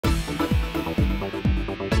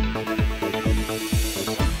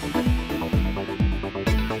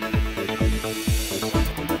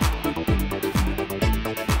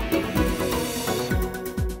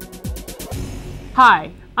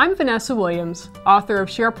Hi, I'm Vanessa Williams, author of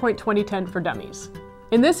SharePoint 2010 for Dummies.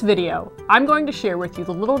 In this video, I'm going to share with you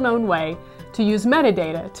the little-known way to use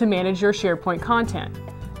metadata to manage your SharePoint content,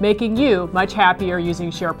 making you much happier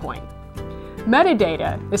using SharePoint.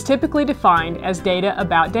 Metadata is typically defined as data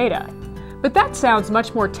about data, but that sounds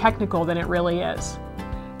much more technical than it really is.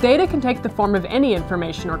 Data can take the form of any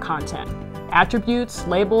information or content. Attributes,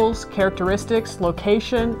 labels, characteristics,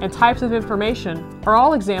 location, and types of information are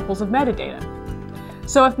all examples of metadata.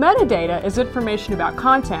 So if metadata is information about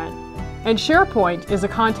content, and SharePoint is a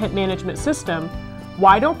content management system,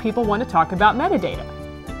 why don't people want to talk about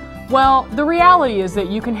metadata? Well, the reality is that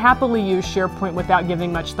you can happily use SharePoint without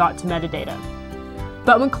giving much thought to metadata.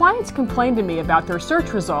 But when clients complain to me about their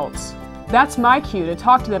search results, that's my cue to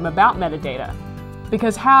talk to them about metadata,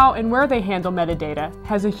 because how and where they handle metadata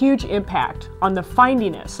has a huge impact on the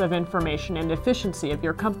findiness of information and efficiency of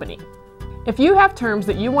your company. If you have terms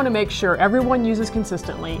that you want to make sure everyone uses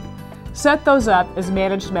consistently, set those up as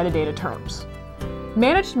managed metadata terms.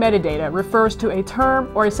 Managed metadata refers to a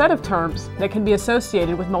term or a set of terms that can be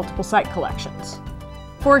associated with multiple site collections.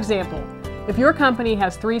 For example, if your company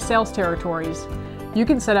has 3 sales territories, you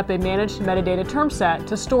can set up a managed metadata term set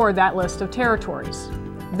to store that list of territories.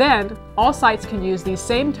 Then, all sites can use these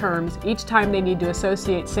same terms each time they need to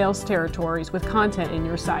associate sales territories with content in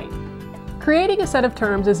your site. Creating a set of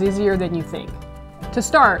terms is easier than you think. To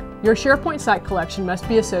start, your SharePoint site collection must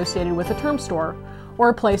be associated with a term store or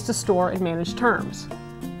a place to store and manage terms.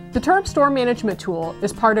 The Term Store Management tool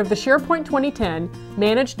is part of the SharePoint 2010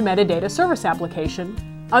 Managed Metadata Service application,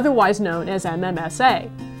 otherwise known as MMSA.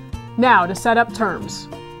 Now to set up terms.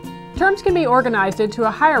 Terms can be organized into a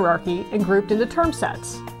hierarchy and grouped into term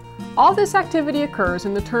sets. All this activity occurs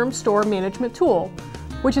in the Term Store Management tool,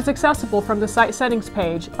 which is accessible from the Site Settings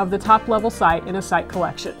page of the top-level site in a site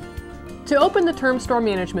collection. To open the Term Store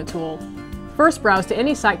Management tool, first browse to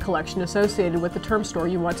any site collection associated with the term store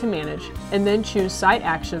you want to manage, and then choose Site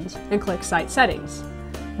Actions and click Site Settings.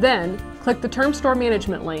 Then, click the Term Store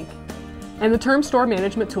Management link, and the Term Store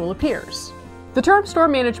Management tool appears. The Term Store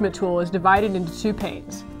Management tool is divided into 2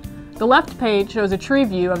 panes. The left pane shows a tree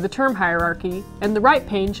view of the term hierarchy, and the right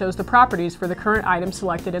pane shows the properties for the current item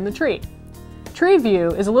selected in the tree. Tree View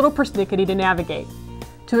is a little persnickety to navigate.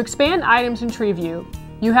 To expand items in Tree View,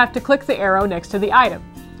 you have to click the arrow next to the item.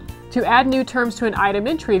 To add new terms to an item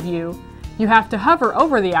in Tree View, you have to hover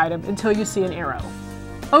over the item until you see an arrow.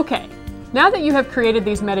 Okay, now that you have created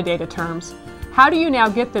these metadata terms, how do you now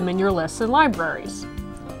get them in your lists and libraries?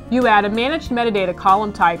 You add a managed metadata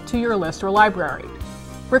column type to your list or library.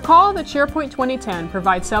 Recall that SharePoint 2010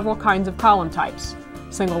 provides several kinds of column types,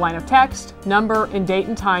 single line of text, number, and date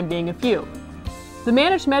and time being a few. The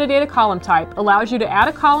Managed Metadata column type allows you to add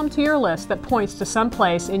a column to your list that points to some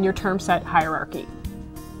place in your term set hierarchy.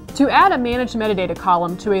 To add a Managed Metadata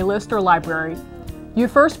column to a list or library, you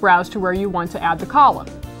first browse to where you want to add the column.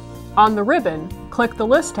 On the ribbon, click the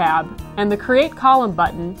List tab and the Create Column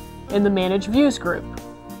button in the Manage Views group.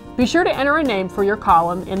 Be sure to enter a name for your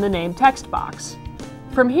column in the Name text box.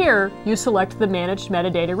 From here, you select the Managed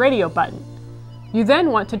Metadata Radio button. You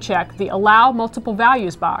then want to check the Allow Multiple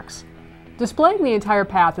Values box. Displaying the entire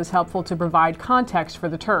path is helpful to provide context for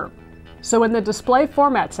the term. So in the Display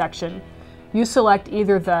Format section, you select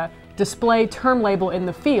either the Display Term Label in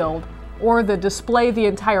the field or the Display the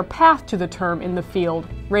entire path to the term in the field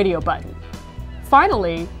radio button.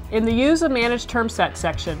 Finally, in the Use a Managed Term Set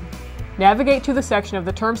section, navigate to the section of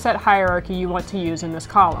the term set hierarchy you want to use in this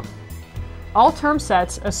column. All term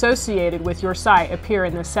sets associated with your site appear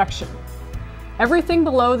in this section. Everything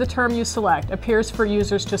below the term you select appears for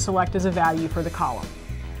users to select as a value for the column.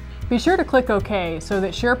 Be sure to click OK so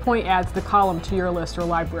that SharePoint adds the column to your list or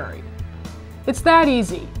library. It's that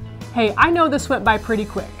easy. Hey, I know this went by pretty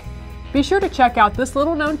quick. Be sure to check out this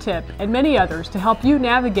little-known tip and many others to help you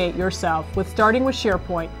navigate yourself with starting with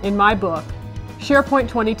SharePoint in my book, SharePoint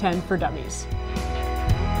 2010 for Dummies.